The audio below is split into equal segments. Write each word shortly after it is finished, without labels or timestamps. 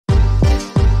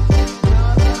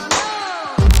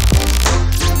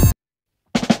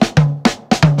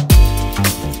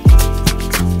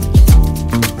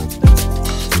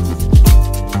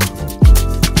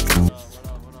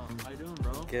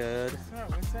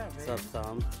up, baby? What's up,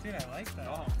 Tom? Dude, I like that.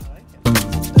 Oh. I like it.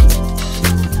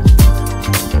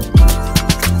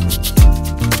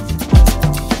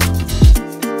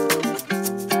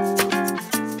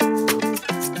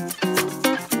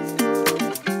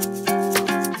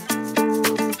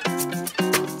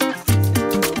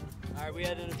 Alright, we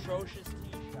had an atrocious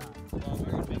tee shot. Well,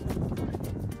 we're gonna make one right.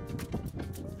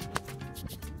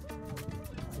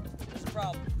 There's a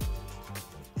problem.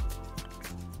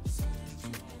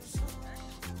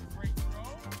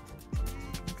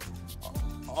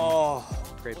 Oh,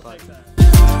 great putt.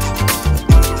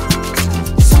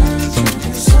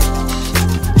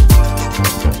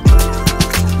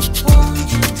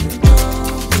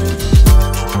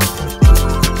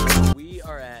 We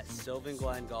are at Sylvan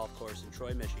Glen Golf Course in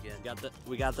Troy, Michigan.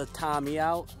 We got the Tommy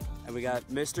out, and we got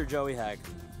Mr. Joey Heck,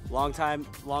 long time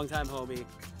homie,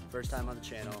 first time on the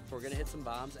channel. We're gonna hit some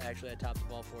bombs. Actually, I topped the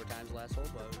ball 4 times last hole,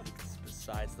 but it's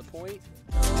besides the point.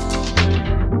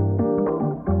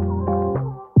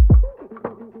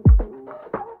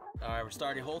 Alright, we're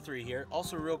starting hole 3 here.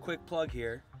 Also, real quick plug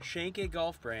here. Shank A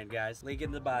Golf brand, guys. Link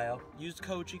in the bio. Use the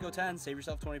code Chico10. Save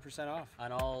yourself 20% off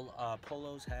on all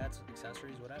polos, hats,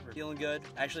 accessories, whatever. Feeling good?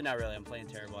 Actually, not really. I'm playing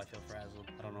terrible. I feel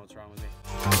frazzled. I don't know what's wrong with me.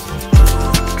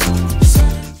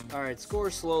 Alright,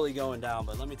 score's slowly going down,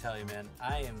 but let me tell you, man.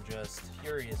 I am just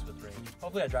furious with range.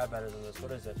 Hopefully I drive better than this.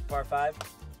 What is it? Par 5?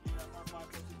 Yeah, par 5,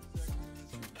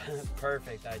 6.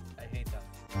 Perfect. I hate that.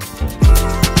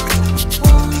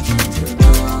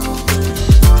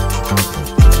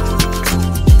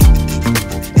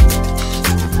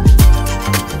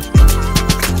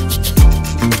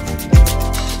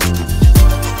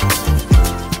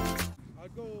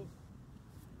 I'd go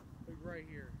like right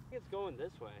here. I think it's going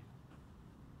this way.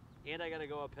 And I gotta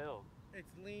go uphill.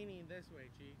 It's leaning this way,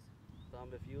 Cheeks. Thumb,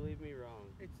 if you leave me wrong.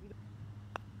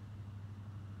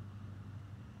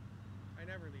 I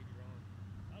never lead you wrong.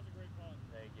 That was a great putt.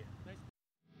 Thank you. Nice.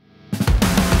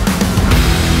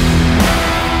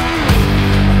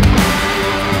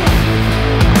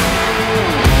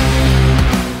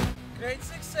 Great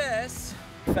success.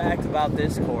 Fact about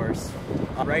this course,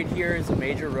 right here is a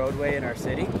major roadway in our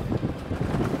city.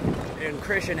 And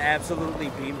Christian absolutely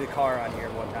beamed a car on here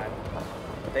one time.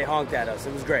 They honked at us.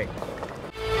 It was great.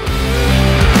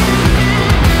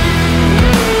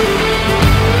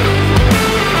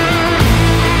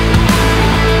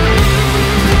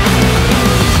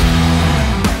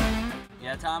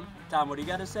 Yeah, Tom? Tom, what do you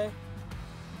got to say?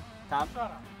 Tom? Shut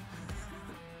up.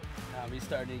 He's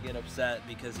starting to get upset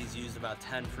because he's used about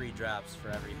 10 free drops for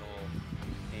every hole,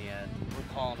 and we're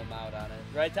calling him out on it.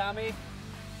 Right, Tommy?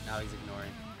 Now he's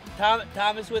ignoring.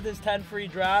 Thomas with his 10 free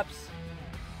drops.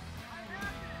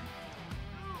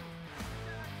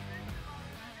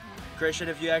 Christian,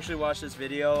 if you actually watch this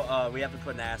video, we have to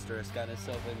put an asterisk on his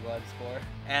Sylvan Glen score.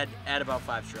 Add about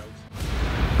 5 strokes.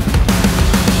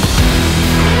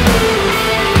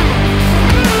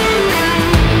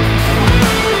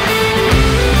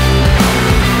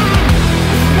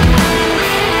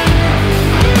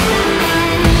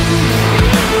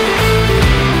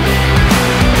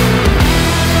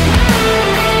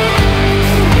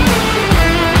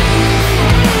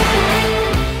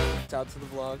 Out to the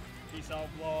vlog. Peace out,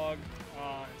 vlog.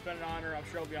 It's been an honor. I'm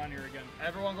sure I'll be on here again.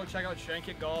 Everyone go check out Shank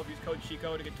A Golf. Use code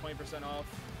Chico to get 20% off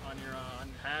on your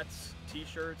on hats,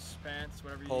 t-shirts, pants,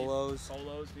 whatever you Polos. need.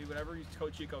 Polos. Need whatever. Use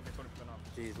code Chico get 20% off.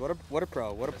 Jeez, what a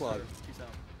pro. What a plug. Sir. Peace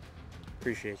out.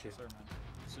 Appreciate you. Yes, sir, man.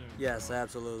 Soon. Yes,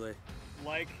 absolutely.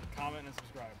 Like, comment, and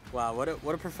subscribe. Wow, what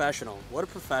a professional. What a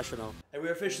professional. And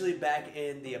we're officially back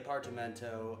in the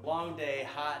apartamento. Long day,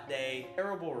 hot day,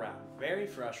 terrible round. Very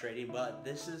frustrating, but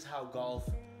this is how golf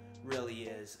really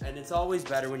is. And it's always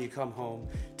better when you come home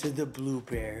to the Blue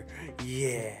Bear.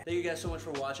 Yeah. Thank you guys so much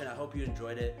for watching. I hope you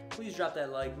enjoyed it. Please drop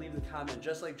that like, leave the comment,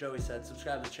 just like Joey said.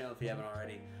 Subscribe to the channel if you haven't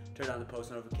already. Turn on the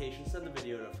post notifications, send the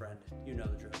video to a friend. You know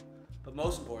the drill. But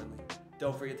most importantly,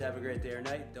 don't forget to have a great day or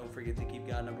night. Don't forget to keep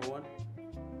God number 1.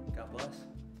 God bless.